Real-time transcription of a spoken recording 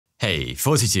Hey,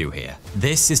 42 here.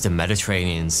 This is the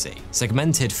Mediterranean Sea.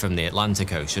 Segmented from the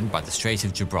Atlantic Ocean by the Strait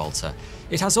of Gibraltar,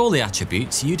 it has all the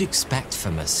attributes you'd expect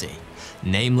from a sea,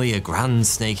 namely a grand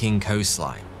snaking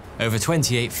coastline, over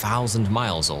 28,000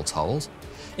 miles all told.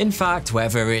 In fact,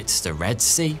 whether it's the Red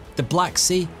Sea, the Black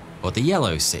Sea, or the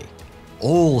Yellow Sea,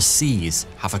 all seas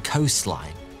have a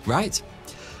coastline, right?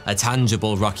 A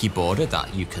tangible rocky border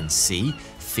that you can see,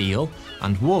 feel,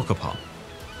 and walk upon.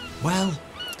 Well,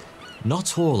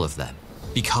 not all of them,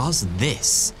 because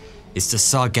this is the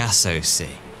Sargasso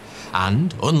Sea,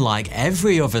 and unlike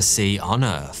every other sea on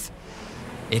Earth,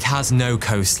 it has no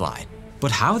coastline.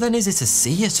 But how then is it a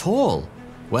sea at all?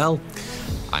 Well,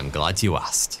 I'm glad you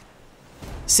asked.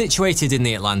 Situated in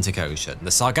the Atlantic Ocean, the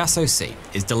Sargasso Sea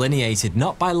is delineated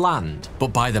not by land,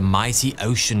 but by the mighty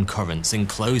ocean currents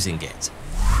enclosing it.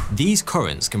 These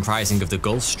currents, comprising of the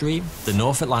Gulf Stream, the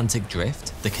North Atlantic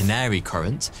Drift, the Canary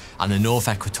Current, and the North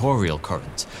Equatorial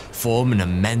Current, form an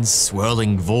immense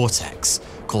swirling vortex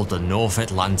called the North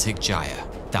Atlantic Gyre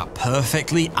that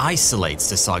perfectly isolates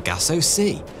the Sargasso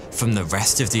Sea from the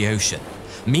rest of the ocean,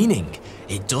 meaning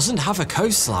it doesn't have a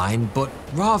coastline, but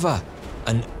rather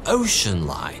an ocean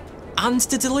line. And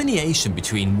the delineation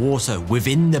between water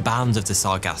within the bounds of the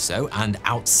Sargasso and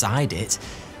outside it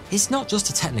is not just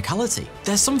a technicality.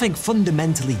 There's something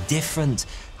fundamentally different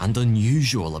and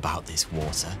unusual about this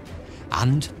water.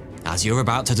 And as you're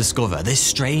about to discover, this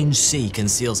strange sea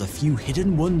conceals a few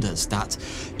hidden wonders that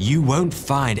you won't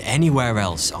find anywhere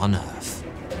else on Earth.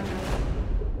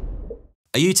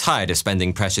 Are you tired of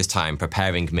spending precious time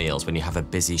preparing meals when you have a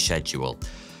busy schedule?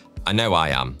 I know I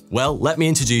am. Well, let me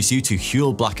introduce you to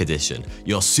Huel Black Edition,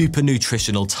 your super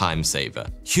nutritional time saver.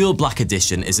 Huel Black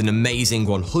Edition is an amazing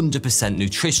 100%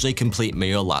 nutritionally complete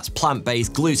meal that's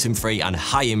plant-based, gluten-free, and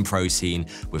high in protein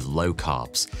with low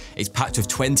carbs. It's packed with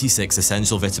 26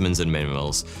 essential vitamins and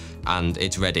minerals, and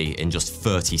it's ready in just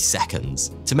 30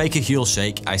 seconds. To make a Huel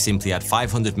shake, I simply add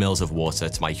 500 ml of water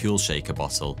to my Huel shaker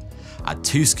bottle, add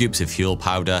 2 scoops of Huel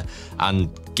powder, and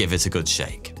give it a good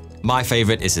shake. My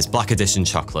favourite is this Black Edition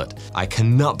chocolate. I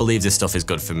cannot believe this stuff is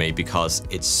good for me because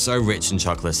it's so rich and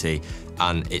chocolatey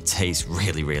and it tastes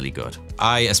really, really good.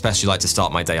 I especially like to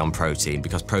start my day on protein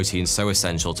because protein is so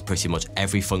essential to pretty much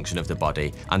every function of the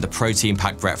body, and a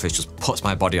protein-packed breakfast just puts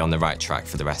my body on the right track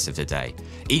for the rest of the day.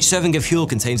 Each serving of Huel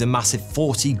contains a massive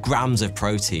 40 grams of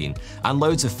protein and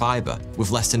loads of fibre with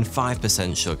less than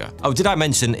 5% sugar. Oh, did I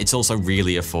mention it's also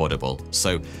really affordable?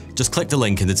 So just click the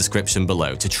link in the description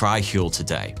below to try Huel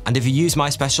today. And if you use my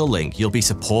special link, you'll be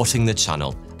supporting the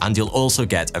channel and you'll also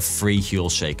get a free Huel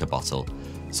shaker bottle.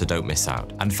 So don't miss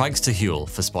out. And thanks to Huel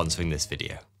for sponsoring this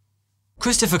video.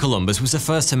 Christopher Columbus was the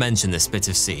first to mention this bit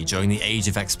of sea during the Age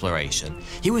of Exploration.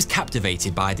 He was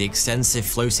captivated by the extensive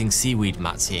floating seaweed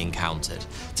mats he encountered,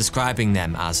 describing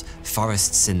them as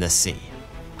forests in the sea.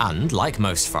 And like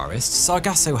most forests,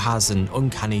 Sargasso has an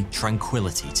uncanny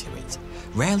tranquility to it,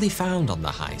 rarely found on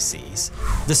the high seas.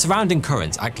 The surrounding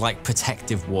currents act like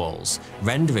protective walls,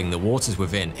 rendering the waters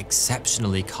within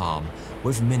exceptionally calm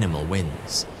with minimal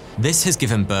winds. This has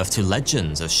given birth to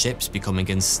legends of ships becoming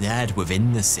ensnared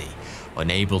within the sea,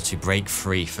 unable to break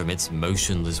free from its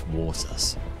motionless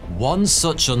waters. One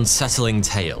such unsettling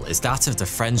tale is that of the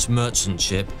French merchant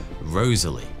ship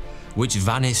Rosalie, which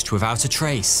vanished without a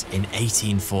trace in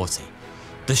 1840.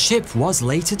 The ship was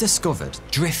later discovered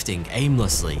drifting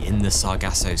aimlessly in the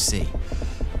Sargasso Sea,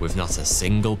 with not a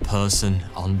single person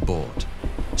on board.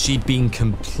 She'd been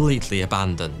completely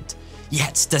abandoned.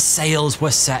 Yet the sails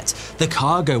were set, the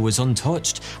cargo was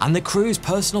untouched, and the crew's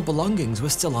personal belongings were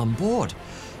still on board.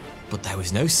 But there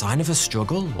was no sign of a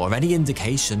struggle or any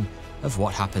indication of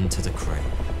what happened to the crew.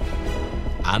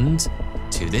 And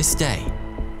to this day,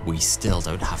 we still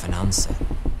don't have an answer.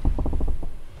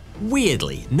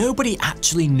 Weirdly, nobody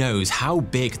actually knows how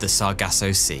big the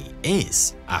Sargasso Sea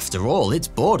is. After all, its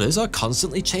borders are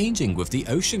constantly changing with the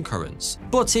ocean currents,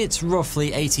 but it's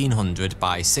roughly 1800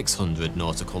 by 600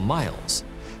 nautical miles.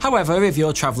 However, if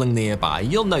you're travelling nearby,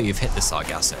 you'll know you've hit the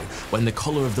Sargasso when the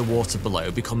colour of the water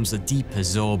below becomes a deep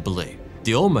azure blue.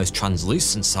 The almost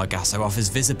translucent Sargasso offers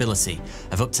visibility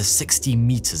of up to 60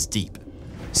 meters deep.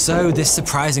 So this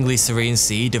surprisingly serene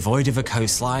sea devoid of a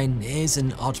coastline is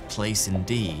an odd place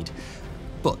indeed.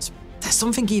 But there's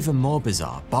something even more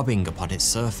bizarre bobbing upon its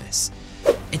surface.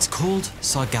 It's called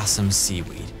Sargassum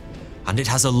seaweed, and it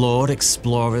has allured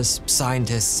explorers,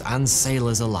 scientists, and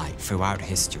sailors alike throughout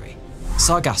history.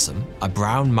 Sargassum, a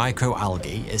brown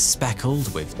microalgae, is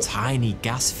speckled with tiny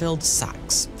gas-filled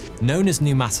sacs, known as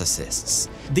pneumatocysts.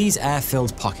 These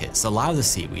air-filled pockets allow the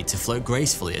seaweed to float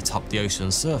gracefully atop the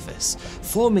ocean's surface,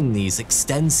 forming these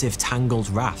extensive tangled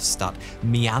rafts that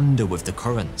meander with the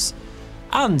currents.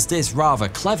 And this rather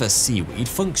clever seaweed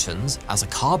functions as a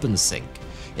carbon sink.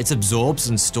 It absorbs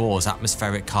and stores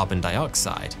atmospheric carbon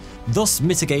dioxide, thus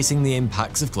mitigating the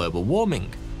impacts of global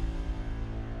warming.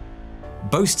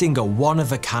 Boasting a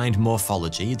one-of-a-kind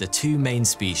morphology, the two main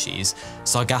species,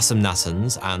 Sargassum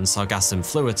natans and Sargassum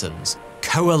fluitans,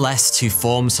 coalesce to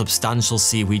form substantial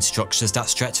seaweed structures that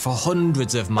stretch for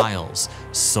hundreds of miles.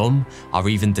 Some are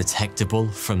even detectable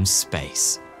from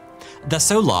space. They're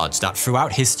so large that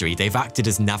throughout history they've acted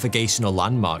as navigational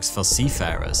landmarks for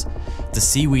seafarers. The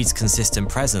seaweed's consistent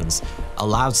presence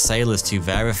allowed sailors to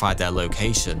verify their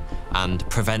location and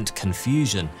prevent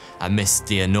confusion amidst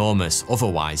the enormous,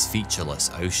 otherwise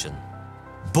featureless ocean.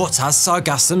 But as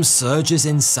Sargassum surges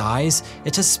in size,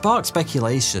 it has sparked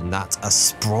speculation that a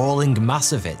sprawling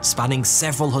mass of it, spanning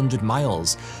several hundred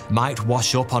miles, might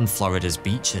wash up on Florida's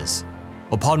beaches,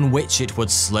 upon which it would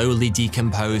slowly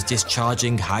decompose,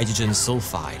 discharging hydrogen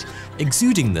sulfide,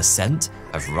 exuding the scent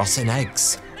of rotten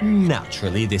eggs.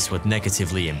 Naturally, this would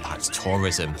negatively impact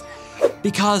tourism,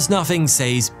 because nothing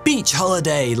says beach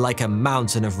holiday like a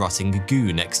mountain of rotting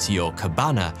goo next to your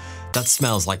cabana that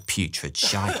smells like putrid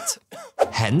shite.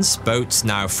 Hence, boats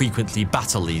now frequently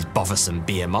battle these bothersome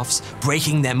behemoths,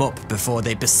 breaking them up before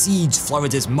they besiege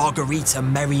Florida's margarita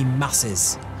merry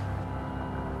masses.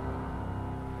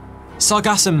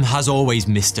 Sargassum has always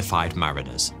mystified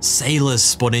mariners. Sailors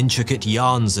spun intricate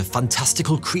yarns of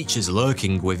fantastical creatures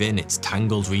lurking within its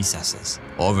tangled recesses,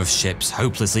 or of ships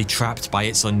hopelessly trapped by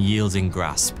its unyielding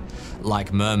grasp.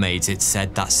 Like mermaids, it's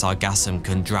said that Sargassum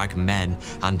can drag men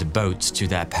and boats to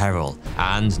their peril,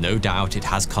 and no doubt it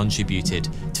has contributed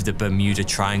to the Bermuda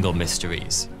Triangle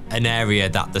mysteries, an area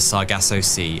that the Sargasso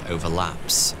Sea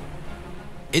overlaps.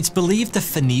 It's believed the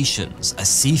Phoenicians, a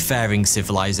seafaring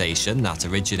civilization that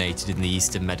originated in the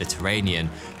eastern Mediterranean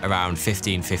around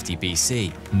 1550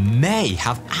 BC, may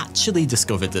have actually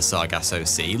discovered the Sargasso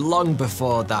Sea long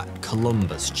before that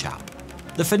Columbus chap.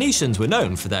 The Phoenicians were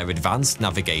known for their advanced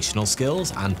navigational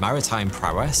skills and maritime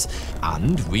prowess,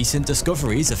 and recent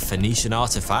discoveries of Phoenician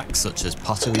artifacts such as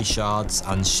pottery shards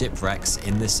and shipwrecks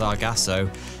in the Sargasso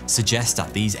suggest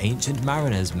that these ancient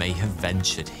mariners may have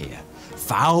ventured here,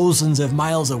 thousands of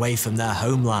miles away from their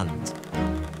homeland.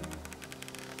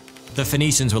 The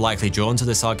Phoenicians were likely drawn to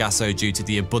the Sargasso due to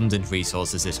the abundant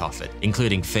resources it offered,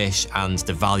 including fish and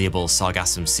the valuable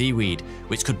Sargassum seaweed,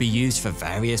 which could be used for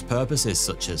various purposes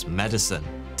such as medicine,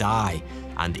 dye,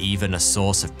 and even a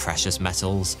source of precious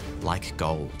metals like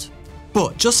gold.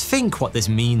 But just think what this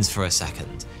means for a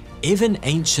second. If an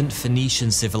ancient Phoenician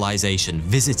civilization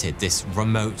visited this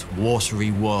remote,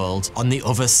 watery world on the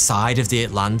other side of the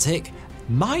Atlantic,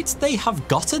 might they have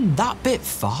gotten that bit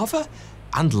farther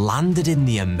and landed in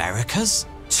the Americas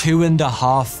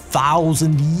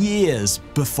 2,500 years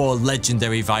before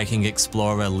legendary Viking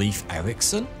explorer Leif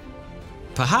Erikson?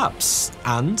 Perhaps,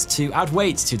 and to add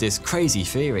weight to this crazy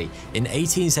theory, in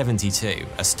 1872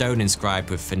 a stone inscribed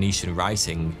with Phoenician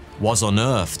writing was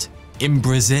unearthed in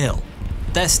Brazil.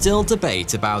 There's still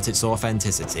debate about its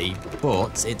authenticity,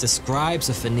 but it describes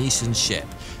a Phoenician ship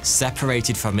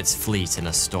separated from its fleet in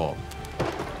a storm.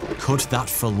 Could that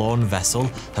forlorn vessel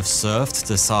have served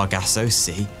the Sargasso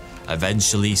Sea,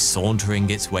 eventually sauntering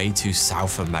its way to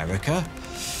South America?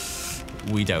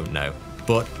 We don't know,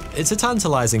 but it's a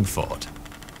tantalizing thought.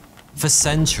 For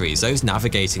centuries, those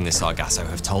navigating the Sargasso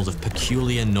have told of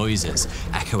peculiar noises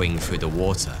echoing through the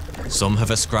water. Some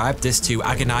have ascribed this to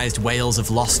agonized wails of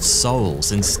lost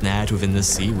souls ensnared within the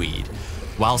seaweed,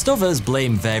 whilst others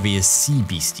blame various sea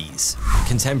beasties.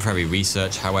 Contemporary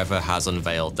research, however, has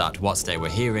unveiled that what they were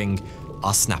hearing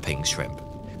are snapping shrimp,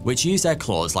 which use their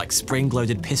claws like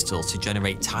spring-loaded pistols to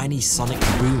generate tiny sonic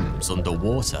booms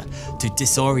underwater to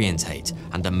disorientate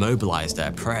and immobilize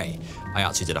their prey. I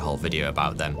actually did a whole video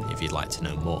about them if you'd like to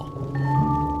know more.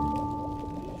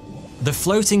 The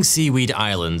floating seaweed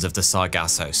islands of the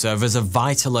Sargasso serve as a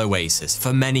vital oasis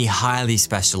for many highly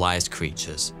specialized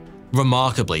creatures.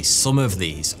 Remarkably, some of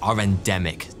these are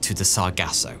endemic to the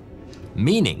Sargasso,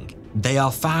 meaning they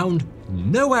are found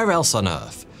nowhere else on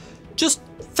Earth. Just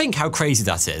think how crazy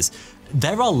that is.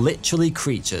 There are literally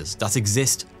creatures that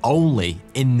exist only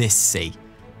in this sea.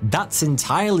 That's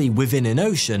entirely within an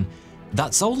ocean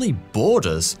that's only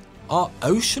borders are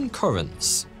ocean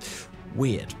currents.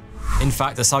 Weird. In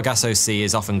fact, the Sargasso Sea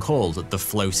is often called the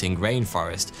floating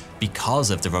rainforest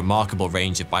because of the remarkable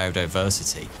range of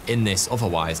biodiversity in this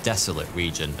otherwise desolate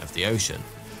region of the ocean.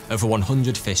 Over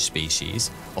 100 fish species,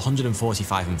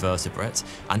 145 invertebrates,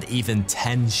 and even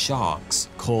 10 sharks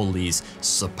call these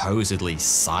supposedly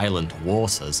silent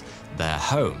waters their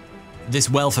home.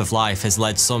 This wealth of life has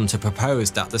led some to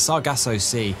propose that the Sargasso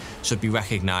Sea should be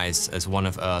recognized as one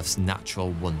of Earth's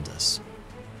natural wonders.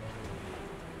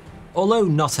 Although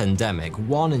not endemic,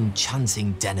 one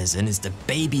enchanting denizen is the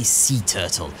baby sea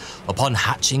turtle. Upon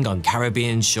hatching on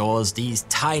Caribbean shores, these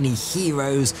tiny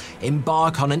heroes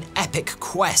embark on an epic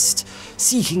quest,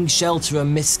 seeking shelter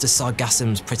amidst the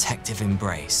sargassum's protective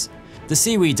embrace. The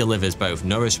seaweed delivers both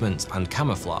nourishment and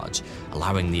camouflage,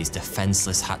 allowing these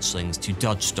defenseless hatchlings to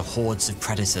dodge the hordes of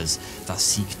predators that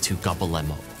seek to gobble them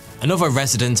up. Another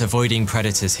resident avoiding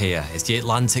predators here is the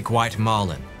Atlantic white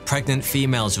marlin. Pregnant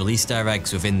females release their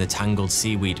eggs within the tangled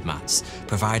seaweed mats,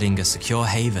 providing a secure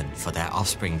haven for their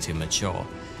offspring to mature.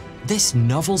 This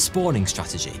novel spawning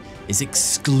strategy is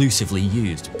exclusively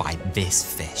used by this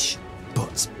fish.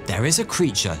 But there is a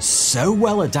creature so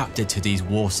well adapted to these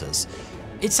waters,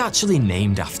 it's actually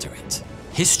named after it.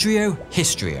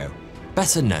 Histrio,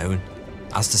 better known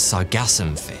as the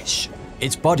sargassum fish.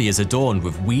 Its body is adorned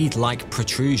with weed-like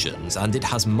protrusions and it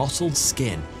has mottled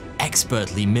skin,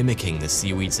 expertly mimicking the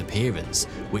seaweed's appearance,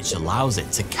 which allows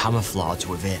it to camouflage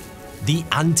within. The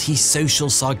antisocial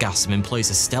sargassum employs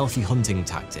a stealthy hunting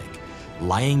tactic,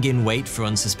 lying in wait for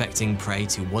unsuspecting prey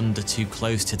to wander too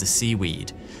close to the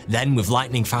seaweed. Then, with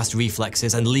lightning-fast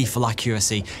reflexes and lethal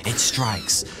accuracy, it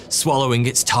strikes, swallowing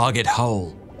its target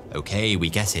whole. Okay, we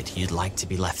get it, you'd like to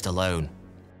be left alone.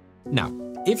 Now,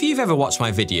 if you've ever watched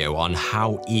my video on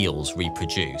how eels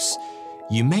reproduce,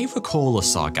 you may recall the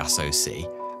Sargasso Sea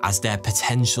as their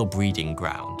potential breeding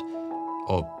ground.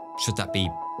 Or should that be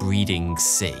breeding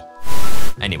sea?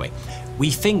 Anyway, we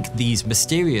think these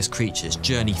mysterious creatures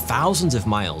journey thousands of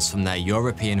miles from their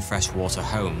European freshwater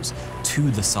homes to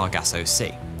the Sargasso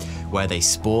Sea, where they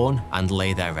spawn and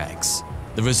lay their eggs.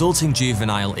 The resulting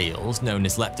juvenile eels, known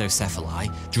as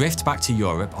leptocephali, drift back to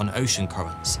Europe on ocean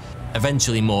currents,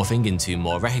 eventually morphing into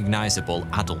more recognizable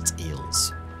adult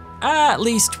eels. At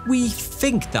least we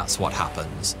think that's what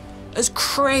happens. As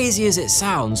crazy as it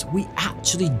sounds, we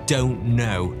actually don't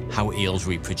know how eels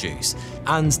reproduce,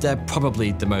 and they're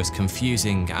probably the most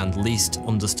confusing and least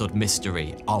understood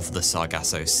mystery of the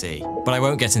Sargasso Sea. But I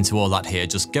won't get into all that here,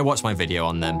 just go watch my video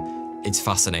on them. It's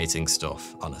fascinating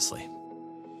stuff, honestly.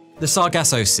 The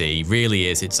Sargasso Sea really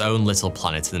is its own little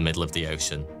planet in the middle of the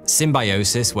ocean.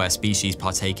 Symbiosis, where species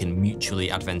partake in mutually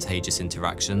advantageous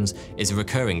interactions, is a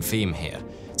recurring theme here.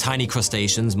 Tiny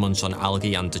crustaceans munch on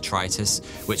algae and detritus,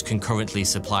 which concurrently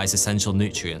supplies essential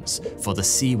nutrients for the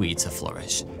seaweed to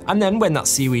flourish. And then when that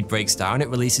seaweed breaks down, it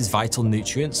releases vital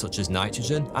nutrients such as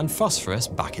nitrogen and phosphorus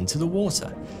back into the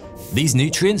water. These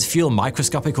nutrients fuel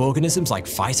microscopic organisms like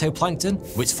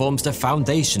phytoplankton, which forms the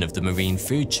foundation of the marine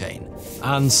food chain,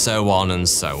 and so on and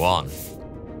so on.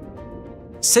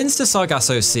 Since the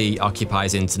Sargasso Sea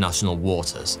occupies international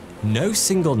waters, no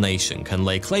single nation can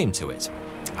lay claim to it,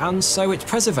 and so its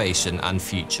preservation and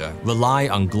future rely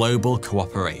on global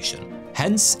cooperation.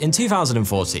 Hence, in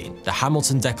 2014, the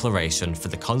Hamilton Declaration for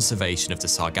the Conservation of the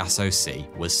Sargasso Sea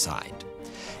was signed,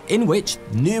 in which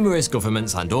numerous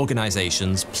governments and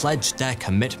organisations pledged their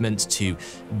commitment to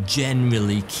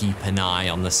generally keep an eye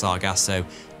on the Sargasso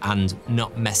and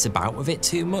not mess about with it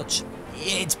too much.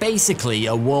 It's basically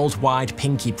a worldwide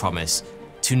pinky promise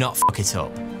to not fuck it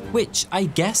up, which I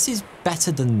guess is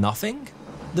better than nothing.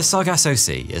 The Sargasso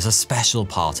Sea is a special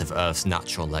part of Earth's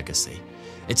natural legacy.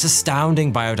 Its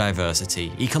astounding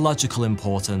biodiversity, ecological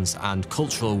importance, and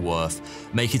cultural worth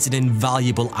make it an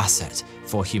invaluable asset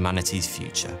for humanity's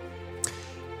future.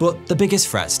 But the biggest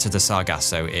threat to the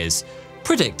Sargasso is,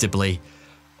 predictably,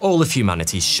 all of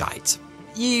humanity's shite.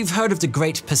 You've heard of the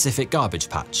Great Pacific Garbage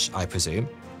Patch, I presume?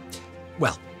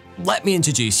 Well, let me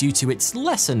introduce you to its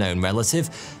lesser-known relative,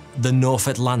 the North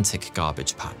Atlantic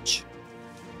Garbage Patch.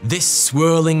 This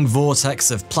swirling vortex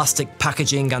of plastic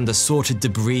packaging and assorted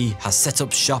debris has set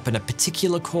up shop in a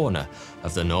particular corner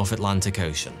of the North Atlantic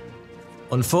Ocean.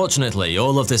 Unfortunately,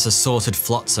 all of this assorted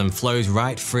flotsam flows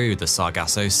right through the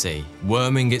Sargasso Sea,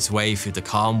 worming its way through the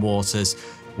calm waters,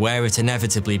 where it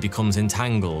inevitably becomes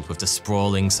entangled with the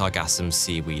sprawling sargassum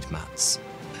seaweed mats.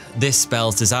 This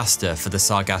spells disaster for the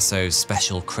Sargasso's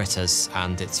special critters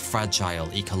and its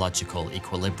fragile ecological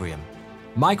equilibrium.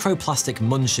 Microplastic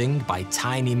munching by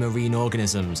tiny marine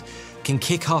organisms can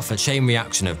kick off a chain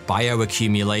reaction of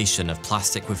bioaccumulation of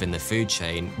plastic within the food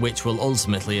chain, which will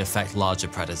ultimately affect larger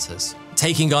predators.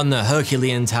 Taking on the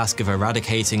Herculean task of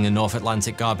eradicating the North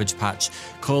Atlantic Garbage Patch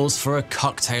calls for a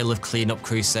cocktail of cleanup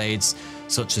crusades,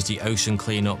 such as the Ocean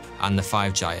Cleanup and the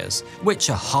Five Gyres, which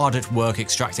are hard at work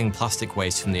extracting plastic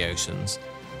waste from the oceans.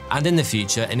 And in the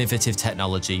future, innovative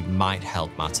technology might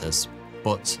help matters,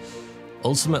 but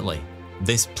ultimately,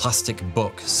 this plastic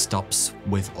book stops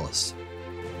with us.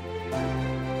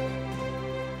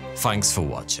 Thanks for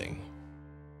watching.